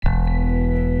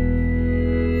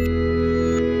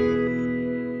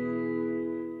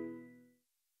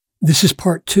This is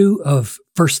part 2 of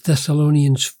 1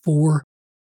 Thessalonians 4,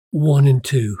 1 and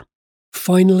 2.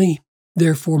 Finally,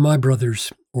 therefore, my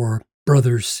brothers,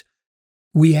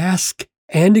 we ask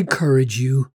and encourage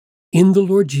you in the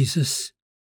Lord Jesus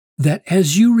that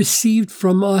as you received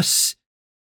from us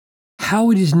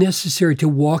how it is necessary to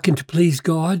walk and to please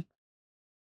God,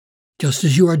 just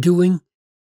as you are doing,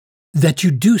 that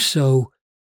you do so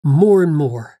more and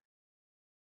more.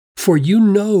 For you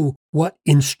know what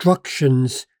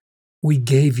instructions we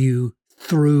gave you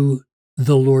through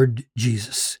the Lord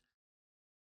Jesus.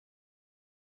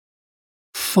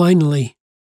 Finally,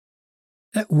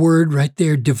 that word right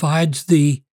there divides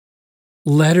the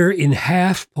letter in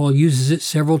half. Paul uses it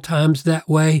several times that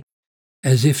way,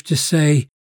 as if to say,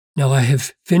 now I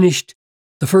have finished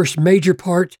the first major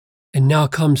part, and now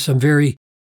comes some very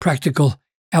practical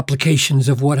applications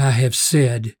of what I have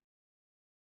said.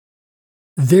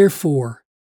 Therefore,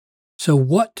 so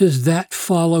what does that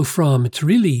follow from? It's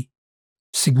really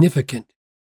significant.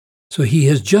 So he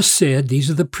has just said, these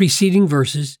are the preceding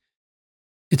verses,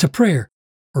 it's a prayer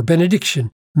or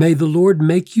benediction. May the Lord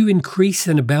make you increase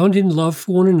and abound in love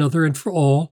for one another and for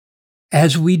all,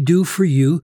 as we do for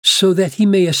you, so that he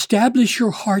may establish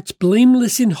your hearts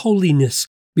blameless in holiness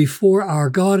before our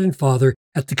God and Father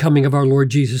at the coming of our Lord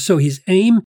Jesus. So his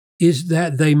aim is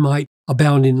that they might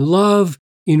abound in love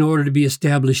in order to be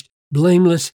established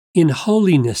blameless in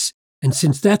holiness. And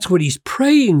since that's what he's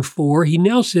praying for, he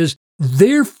now says,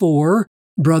 therefore,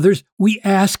 brothers, we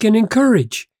ask and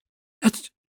encourage.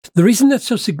 The reason that's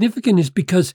so significant is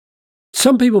because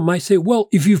some people might say, well,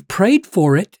 if you've prayed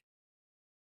for it,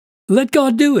 let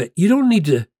God do it. You don't need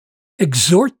to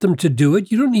exhort them to do it.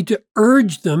 You don't need to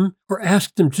urge them or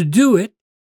ask them to do it.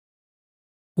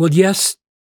 Well, yes,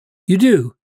 you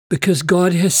do, because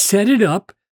God has set it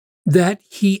up that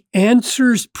he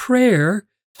answers prayer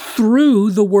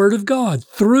through the Word of God,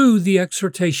 through the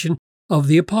exhortation of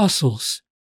the apostles.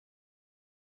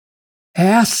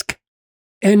 Ask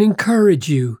and encourage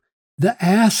you. The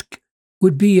ask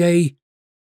would be a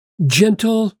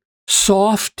gentle,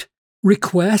 soft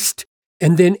request,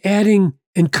 and then adding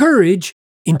encourage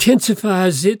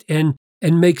intensifies it and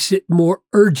makes it more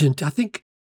urgent. I think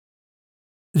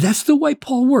that's the way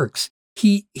Paul works.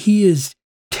 He is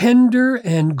tender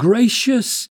and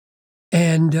gracious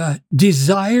and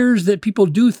desires that people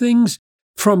do things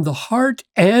from the heart,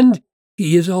 and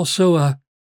he is also a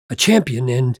champion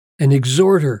and an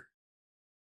exhorter.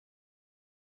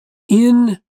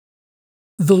 In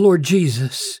the Lord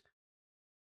Jesus.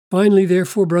 Finally,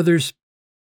 therefore, brothers,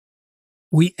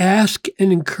 we ask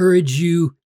and encourage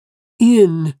you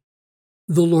in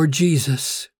the Lord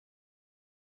Jesus.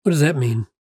 What does that mean?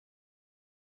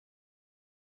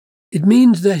 It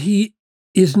means that he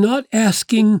is not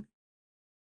asking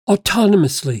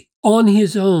autonomously, on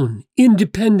his own,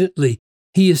 independently.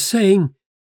 He is saying,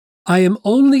 I am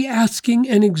only asking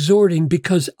and exhorting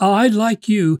because I, like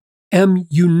you, am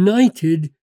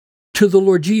united to the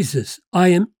Lord Jesus. I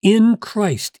am in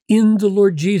Christ, in the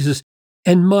Lord Jesus,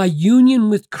 and my union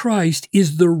with Christ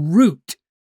is the root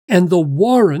and the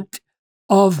warrant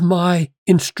of my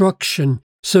instruction.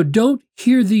 So don't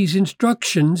hear these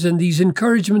instructions and these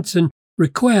encouragements and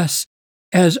requests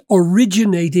as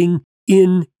originating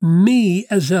in me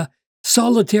as a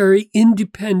solitary,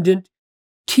 independent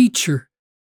teacher.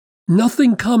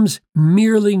 Nothing comes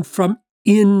merely from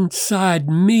inside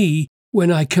me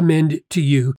when I commend it to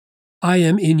you. I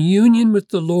am in union with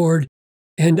the Lord,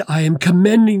 and I am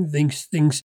commending these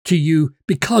things to you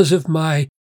because of my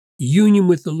union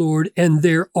with the Lord and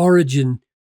their origin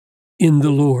in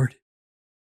the Lord.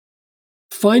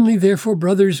 Finally, therefore,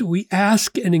 brothers, we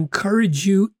ask and encourage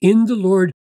you in the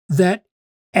Lord that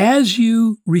as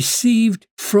you received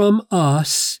from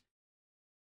us,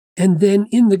 and then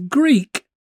in the Greek,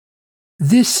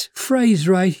 this phrase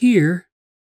right here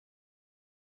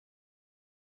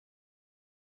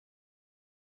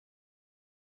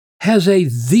has a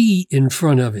 "the" in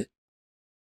front of it,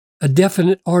 a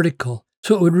definite article.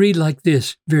 So it would read like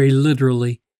this, very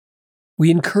literally. We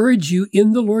encourage you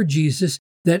in the Lord Jesus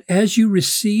that as you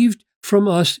received from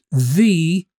us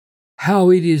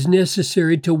how it is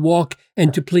necessary to walk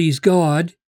and to please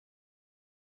God,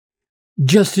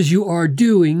 just as you are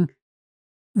doing,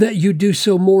 that you do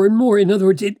so more and more. In other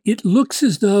words, it looks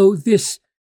as though this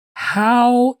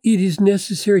how it is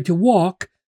necessary to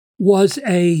walk was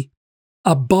a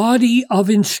body of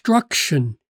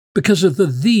instruction because of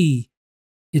the.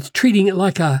 It's treating it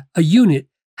like a unit.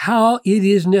 How it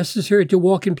is necessary to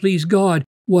walk and please God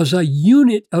was a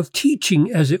unit of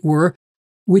teaching, as it were,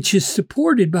 which is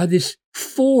supported by this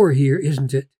for here,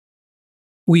 isn't it?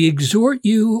 We exhort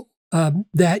you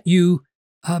that you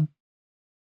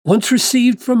once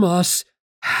received from us,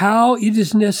 how it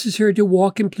is necessary to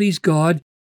walk and please God,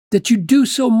 that you do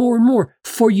so more and more,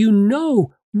 for you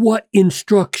know what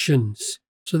instructions.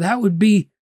 So that would be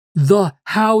the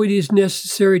how it is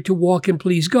necessary to walk and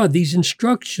please God. These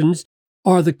instructions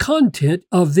are the content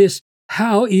of this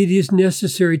how it is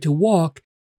necessary to walk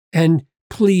and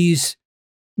please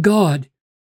God.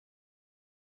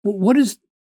 What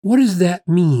does that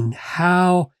mean?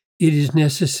 How it is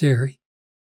necessary?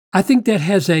 I think that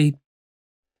has a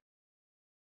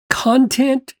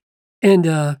content and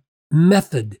a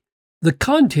method. The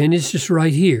content is just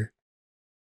right here.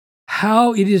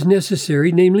 How it is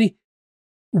necessary, namely,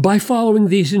 by following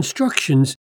these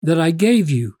instructions that I gave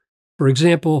you. For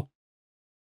example,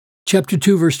 chapter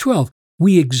 2, verse 12,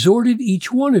 we exhorted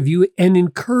each one of you and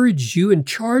encouraged you and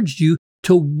charged you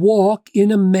to walk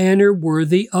in a manner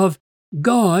worthy of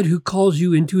God who calls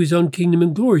you into his own kingdom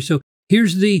and glory. So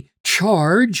here's the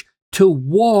charge to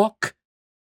walk,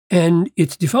 and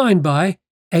it's defined by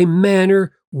a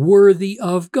manner worthy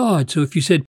of God. So if you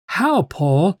said, how,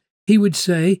 Paul? He would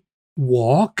say,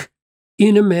 walk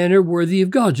in a manner worthy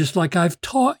of God, just like I've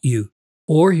taught you.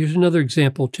 Or here's another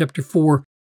example, chapter 4,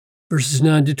 verses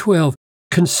 9 to 12.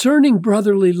 Concerning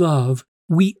brotherly love,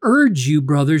 we urge you,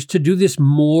 brothers, to do this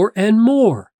more and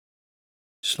more.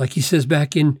 Just like he says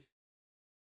back in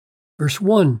verse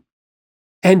 1.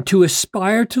 And to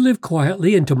aspire to live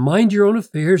quietly and to mind your own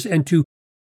affairs and to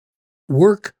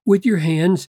work with your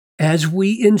hands as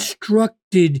we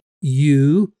instructed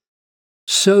you,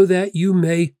 so that you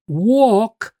may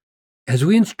walk as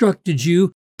we instructed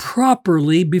you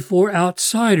properly before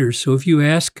outsiders. So if you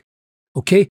ask,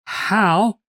 okay,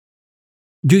 how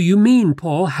do you mean,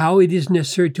 Paul, how it is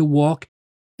necessary to walk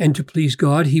and to please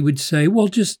God? He would say, well,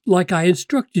 just like I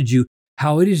instructed you,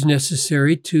 how it is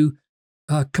necessary to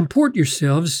comport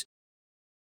yourselves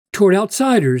toward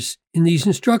outsiders in these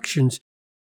instructions.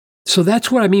 So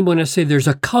that's what I mean when I say there's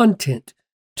a content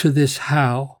to this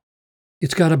how.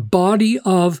 It's got a body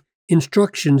of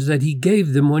instructions that he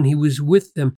gave them when he was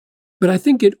with them. But I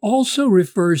think it also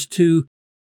refers to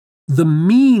the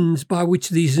means by which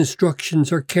these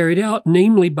instructions are carried out,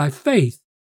 namely by faith.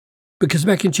 Because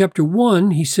back in chapter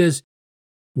 1, he says,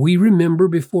 we remember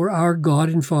before our God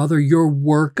and Father your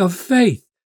work of faith.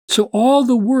 So all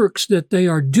the works that they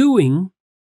are doing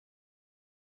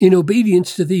in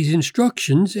obedience to these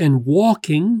instructions and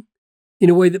walking in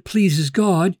a way that pleases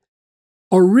God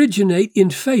originate in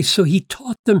faith. So he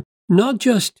taught them not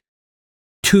just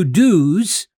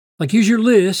to-dos, like here's your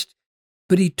list,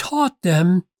 but he taught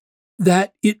them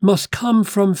that it must come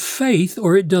from faith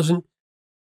or it doesn't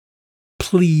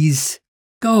please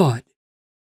God.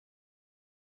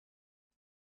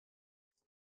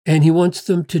 And he wants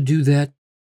them to do that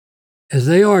as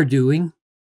they are doing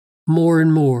more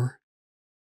and more.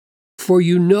 For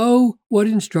you know what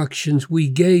instructions we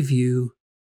gave you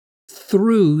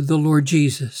through the Lord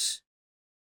Jesus.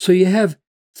 So you have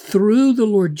through the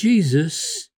Lord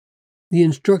Jesus, the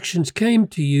instructions came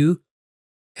to you,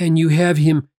 and you have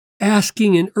him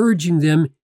asking and urging them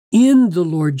in the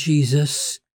Lord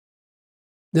Jesus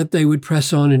that they would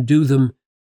press on and do them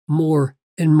more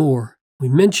and more. We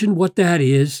mentioned what that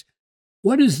is.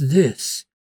 What is this?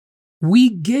 We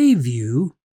gave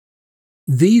you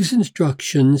these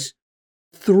instructions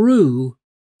through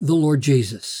the Lord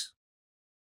Jesus.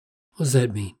 What does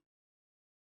that mean?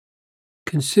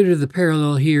 Consider the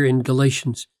parallel here in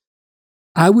Galatians.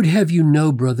 I would have you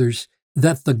know, brothers,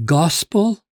 that the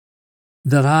gospel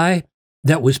that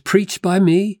was preached by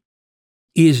me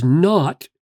is not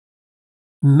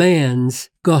man's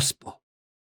gospel.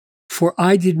 For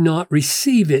I did not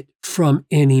receive it from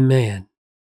any man,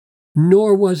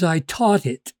 nor was I taught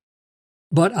it,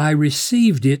 but I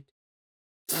received it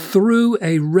through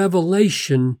a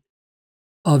revelation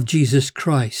of Jesus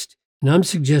Christ. And I'm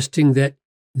suggesting that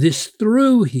this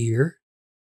through here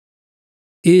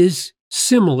is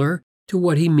similar to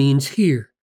what he means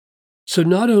here. So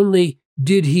not only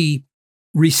did he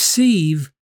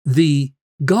receive the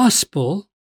gospel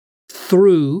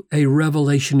through a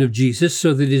revelation of Jesus,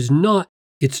 so that it's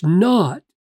not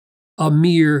a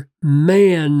mere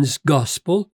man's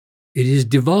gospel. It is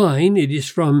divine. It is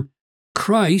from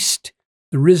Christ,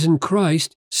 the risen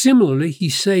Christ. Similarly,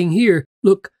 he's saying here,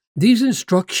 look, these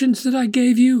instructions that I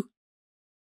gave you,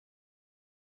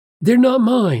 they're not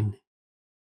mine.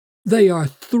 They are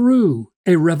through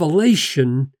a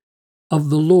revelation of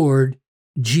the Lord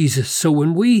Jesus. So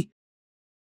when we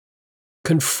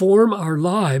conform our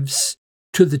lives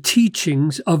to the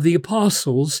teachings of the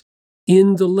apostles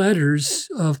in the letters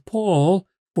of Paul,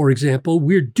 for example,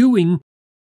 we're doing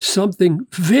something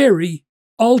very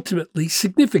ultimately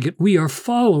significant. We are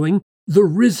following the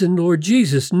risen Lord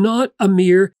Jesus, not a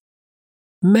mere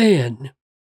man.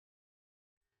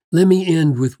 Let me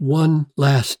end with one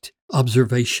last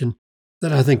observation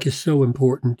that I think is so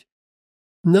important.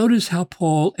 Notice how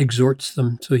Paul exhorts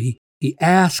them. So he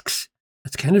asks,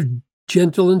 that's kind of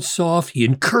gentle and soft. He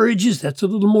encourages, that's a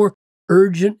little more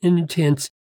urgent and intense.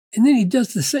 And then he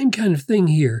does the same kind of thing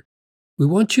here. We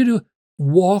want you to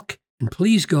walk and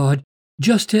please God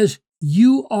just as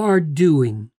you are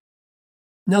doing.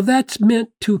 Now that's meant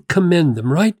to commend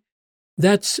them, right?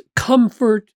 That's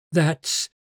comfort, that's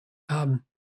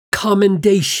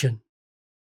commendation.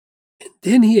 And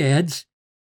then he adds,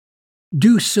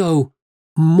 do so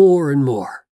more and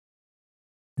more.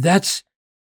 That's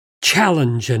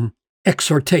challenge and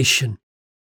exhortation.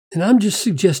 And I'm just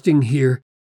suggesting here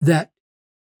that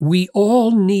we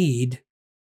all need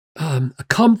a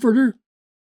comforter,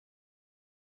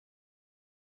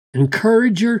 an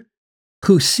encourager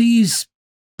who sees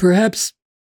perhaps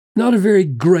not a very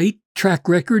great track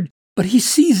record, but he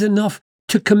sees enough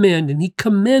to commend, and he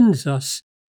commends us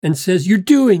and says, you're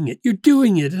doing it,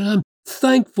 and I'm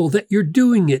thankful that you're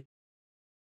doing it.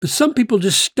 But some people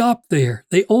just stop there.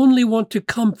 They only want to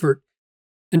comfort.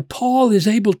 And Paul is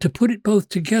able to put it both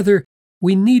together.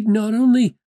 We need not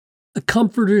only the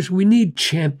comforters, we need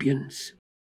champions,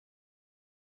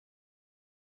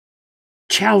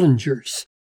 challengers.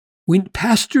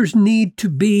 Pastors need to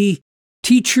be,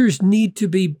 teachers need to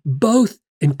be both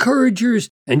encouragers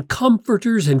and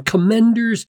comforters and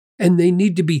commenders, and they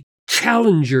need to be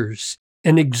challengers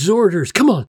and exhorters. Come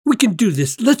on, we can do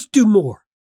this. Let's do more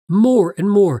and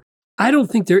more. I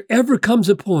don't think there ever comes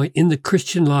a point in the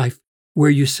Christian life where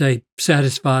you say,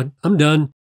 satisfied, I'm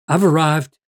done, I've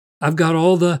arrived, I've got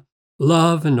all the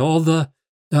love and all the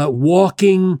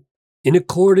walking in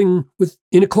accordance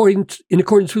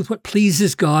with what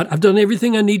pleases God. I've done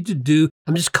everything I need to do.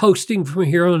 I'm just coasting from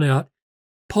here on out.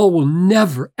 Paul will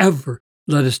never, ever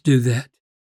let us do that.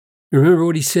 Remember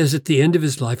what he says at the end of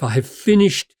his life, I have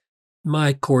finished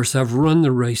my course, I've run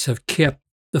the race, I've kept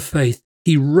the faith.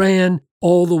 He ran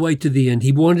all the way to the end.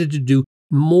 He wanted to do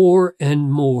more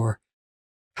and more.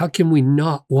 How can we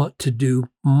not want to do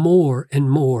more and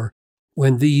more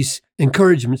when these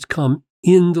encouragements come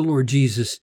in the Lord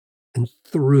Jesus and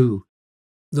through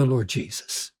the Lord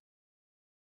Jesus?